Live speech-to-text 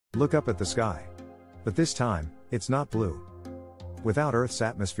Look up at the sky. But this time, it's not blue. Without Earth's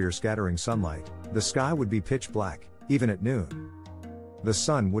atmosphere scattering sunlight, the sky would be pitch black, even at noon. The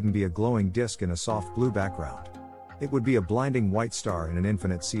sun wouldn't be a glowing disk in a soft blue background. It would be a blinding white star in an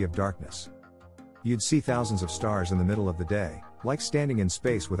infinite sea of darkness. You'd see thousands of stars in the middle of the day, like standing in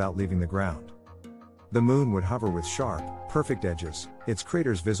space without leaving the ground. The moon would hover with sharp, perfect edges, its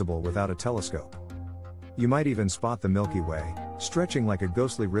craters visible without a telescope. You might even spot the Milky Way, stretching like a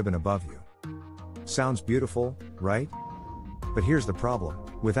ghostly ribbon above you. Sounds beautiful, right? But here's the problem: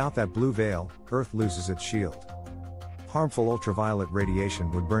 without that blue veil, Earth loses its shield. Harmful ultraviolet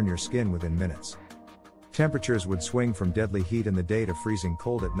radiation would burn your skin within minutes. Temperatures would swing from deadly heat in the day to freezing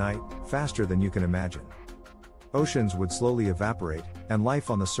cold at night, faster than you can imagine. Oceans would slowly evaporate, and life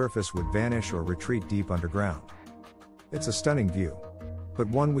on the surface would vanish or retreat deep underground. It's a stunning view, but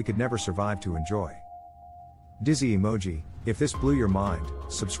one we could never survive to enjoy. Dizzy emoji, if this blew your mind,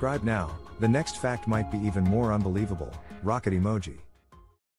 subscribe now. The next fact might be even more unbelievable. Rocket emoji.